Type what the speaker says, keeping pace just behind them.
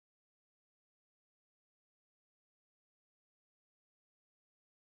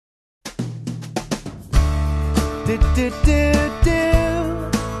Do, do, do,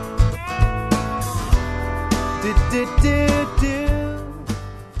 do. Do, do, do, do.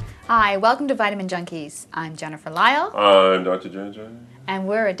 Hi, welcome to Vitamin Junkeys. I'm Jennifer Lyall. I'm Dr. JJ. And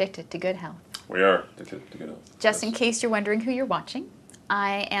we're addicted to good health. We are addicted to good health. Just in case you're wondering who you're watching,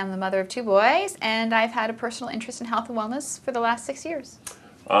 I am the mother of 2 boys, and I've had a personal interest in health and wellness for the last 6 years.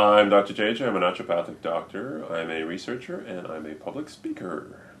 I'm Dr. JJ. I'm a naturopathic doctor. I'm a researcher, and I'm a public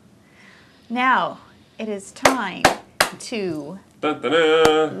speaker. Now, it is time to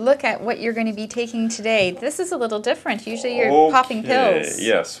Dun-dun-dun. look at what you're going to be taking today. This is a little different. Usually you're popping pills.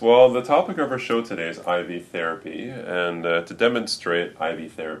 Yes. Well, the topic of our show today is IV therapy, and to demonstrate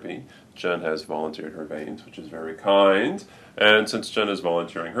IV therapy, Jen has volunteered her veins, which is very kind. And since Jen is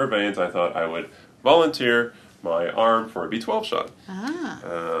volunteering her veins, I thought I would volunteer my arm for a B12 shot.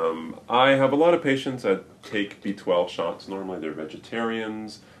 I have a lot of patients that take B12 shots. Normally they're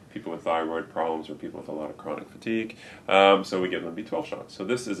vegetarians, people with thyroid problems, or people with a lot of chronic fatigue. So we give them B12 shots. So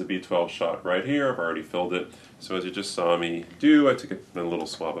this is a B12 shot right here. I've already filled it. So as you just saw me do, I took a little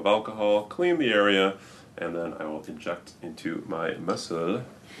swab of alcohol, clean the area, and then I will inject into my muscle.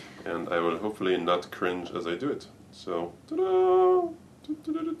 And I will hopefully not cringe as I do it. So, ta-da!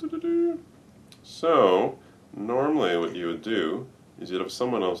 So, normally what you would do is you'd have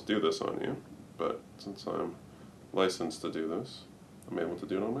someone else do this on you, but since I'm licensed to do this, I'm able to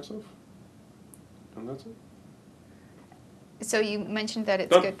do it on myself. And that's it. So you mentioned that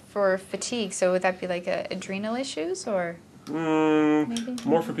it's Done. good for fatigue, so would that be like adrenal issues, or? Maybe?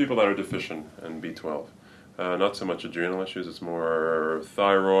 More for people that are deficient in B12. Not so much adrenal issues, it's more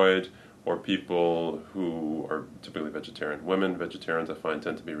thyroid, or people who are typically vegetarian. Women, vegetarians, I find,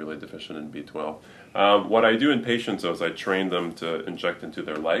 tend to be really deficient in B12. What I do in patients, though, is I train them to inject into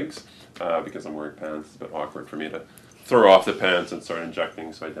their legs, because I'm wearing pants. It's a bit awkward for me to throw off the pants and start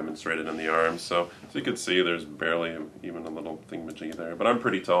injecting, so I demonstrate it in the arms. So as you can see, there's barely even a little thingamajig there. But I'm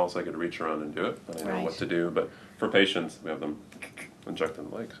pretty tall, so I could reach around and do it. I know what to do. But for patients, we have them inject in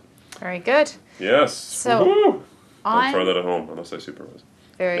the legs. Very good. Yes. So, Woo-hoo! Don't try that at home unless I supervise.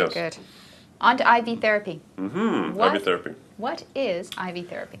 Very good. On to IV therapy. IV therapy. What is IV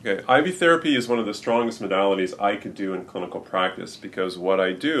therapy? Okay, IV therapy is one of the strongest modalities I could do in clinical practice, because what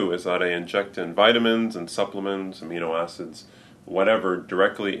I do is that I inject in vitamins and supplements, amino acids, whatever,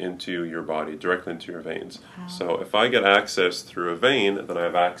 directly into your body, directly into your veins. Wow. So if I get access through a vein, then I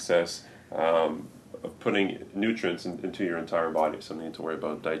have access of putting nutrients into your entire body, so I don't need to worry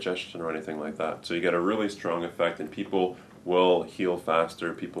about digestion or anything like that. So you get a really strong effect, and people will heal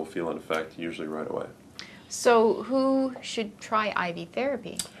faster. People feel an effect usually right away. So who should try IV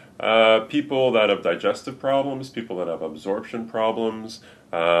therapy? People that have digestive problems, people that have absorption problems.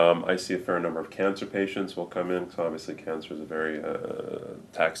 I see a fair number of cancer patients will come in, because obviously cancer is a very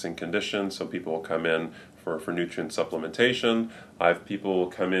taxing condition, so people will come in for nutrient supplementation. I have people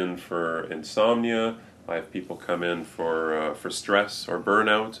come in for insomnia. I have people come in for stress or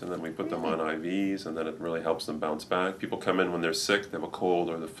burnout, and then we put them on IVs, and then it really helps them bounce back. People come in when they're sick, they have a cold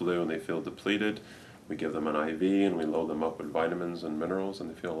or the flu, and they feel depleted. We give them an IV, and we load them up with vitamins and minerals, and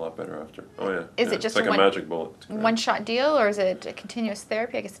they feel a lot better after. Oh yeah. Is it just it's like a magic bullet? One-shot deal, or is it a continuous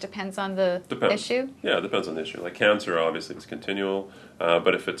therapy? I guess it depends on the issue. Yeah, it depends on the issue. Like cancer, obviously, it's continual.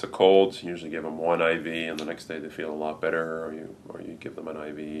 But if it's a cold, you usually give them one IV, and the next day they feel a lot better, or you give them an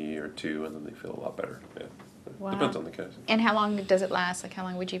IV or 2, and then they feel a lot better. Yeah, Wow. Depends on the case. And how long does it last? Like, how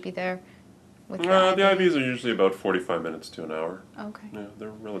long would you be there with The IVs are usually about 45 minutes to an hour. Okay. Yeah, they're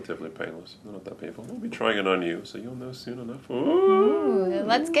relatively painless. They're not that painful. We'll be trying it on you, so you'll know soon enough. Ooh,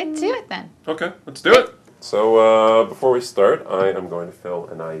 let's get to it then. Okay, let's do it. So before we start, I am going to fill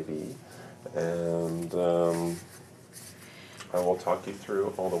an IV, and I will talk you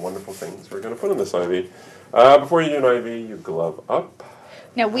through all the wonderful things we're going to put in this IV. Before you do an IV, you glove up.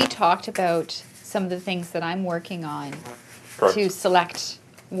 Now, we talked about some of the things that I'm working on Correct. to select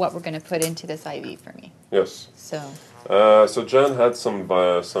what we're going to put into this IV for me. Yes. So Jen had some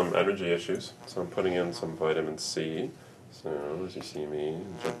energy issues, so I'm putting in some vitamin C. So as you see me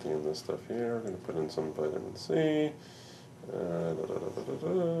injecting in this stuff here, we're going to put in some vitamin C. There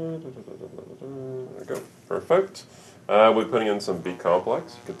we go. Perfect. We're putting in some B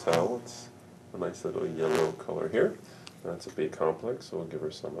complex. You can tell it's a nice little yellow color here. That's a B complex, so we'll give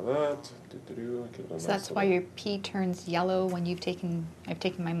her some of that. So that's why your pee turns yellow when I've taken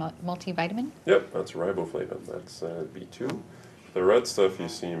my multivitamin? Yep, that's riboflavin. That's B2. The red stuff you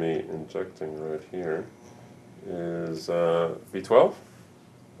see me injecting right here is B12.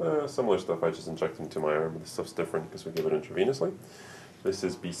 Similar stuff I just inject into my arm, but this stuff's different because we give it intravenously. This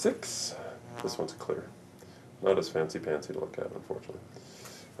is B6. This one's clear. Not as fancy-pantsy to look at, unfortunately.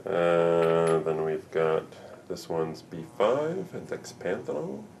 Then we've got This one's B5 and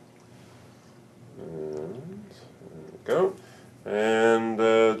dexpanthenol. And there we go. And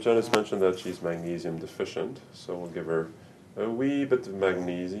Jen has mentioned that she's magnesium deficient, so we'll give her a wee bit of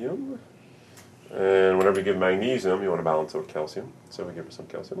magnesium. And whenever you give magnesium, you want to balance out calcium, so we give her some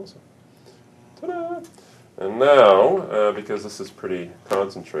calcium also. Ta-da! And now, because this is pretty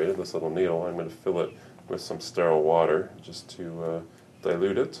concentrated, this little needle, I'm going to fill it with some sterile water just to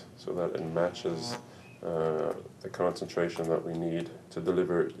dilute it so that it matches the concentration that we need to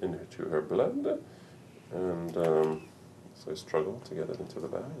deliver it into her blood. And so I struggle to get it into the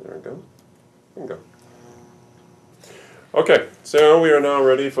bag. There we go. Bingo. Okay, so we are now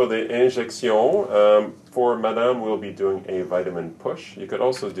ready for the injection. For Madame, we'll be doing a vitamin push. You could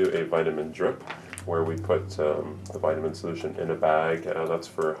also do a vitamin drip, where we put the vitamin solution in a bag. That's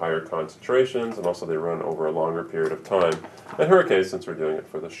for higher concentrations, and also they run over a longer period of time. In her case, since we're doing it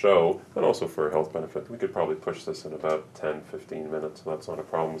for the show, and also for a health benefit, we could probably push this in about 10-15 minutes, so that's not a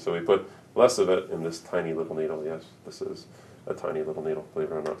problem. So we put less of it in this tiny little needle. Yes, this is a tiny little needle,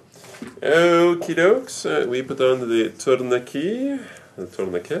 believe it or not. Okie dokes, we put on the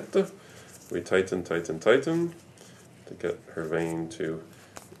tourniquet. We tighten to get her vein to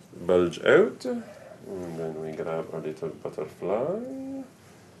bulge out. And then we grab our little butterfly.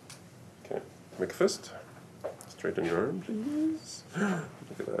 Okay, make a fist. Straighten your arm, please.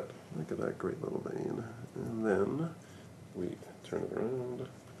 Look at that. Look at that great little vein. And then we turn it around,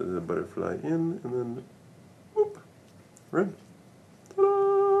 put the butterfly in, and then whoop, we're in.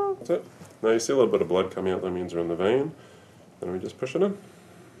 Ta-da! That's it. Now you see a little bit of blood coming out, that means we're in the vein. Then we just push it in.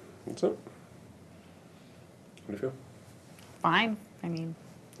 That's it. How do you feel? Fine. I mean,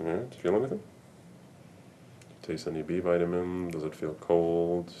 Yeah, do you feel anything? Do you taste any B vitamin? Does it feel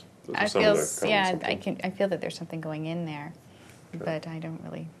cold? I feel I feel that there's something going in there, Okay. but I don't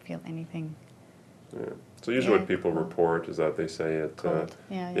really feel anything Yeah. So usually what people cold. report is that they say it. cold.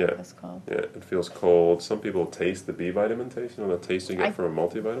 Yeah, yeah. that's cold. Yeah, it feels cold. Some people taste the B vitamin taste. You know the taste you get from a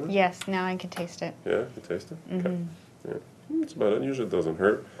multivitamin. Yes, now I can taste it. Yeah, you taste it. Okay. Mhm. Yeah, that's about it. Usually it doesn't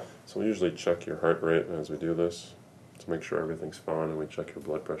hurt. So we usually check your heart rate as we do this to make sure everything's fine, and we check your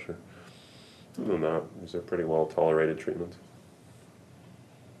blood pressure. Other than that, these are pretty well tolerated treatments.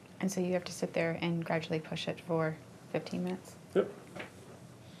 And so you have to sit there and gradually push it for 15 minutes. Yep.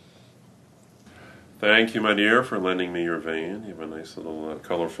 Thank you, my dear, for lending me your vein. You have a nice little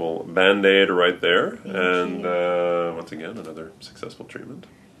colorful Band-Aid right there. Thank And once again, another successful treatment.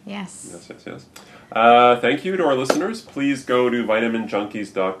 Yes. Yes. Thank you to our listeners. Please go to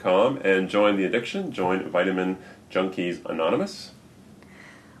vitaminjunkies.com and join the addiction. Join Vitamin Junkies Anonymous.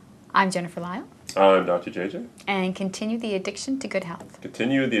 I'm Jennifer Lyall. I'm Dr. JJ. And continue the addiction to good health.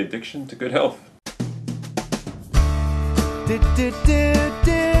 Continue the addiction to good health. Do do do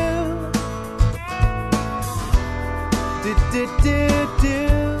do. Do do do do.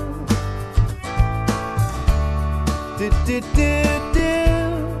 Do do do do.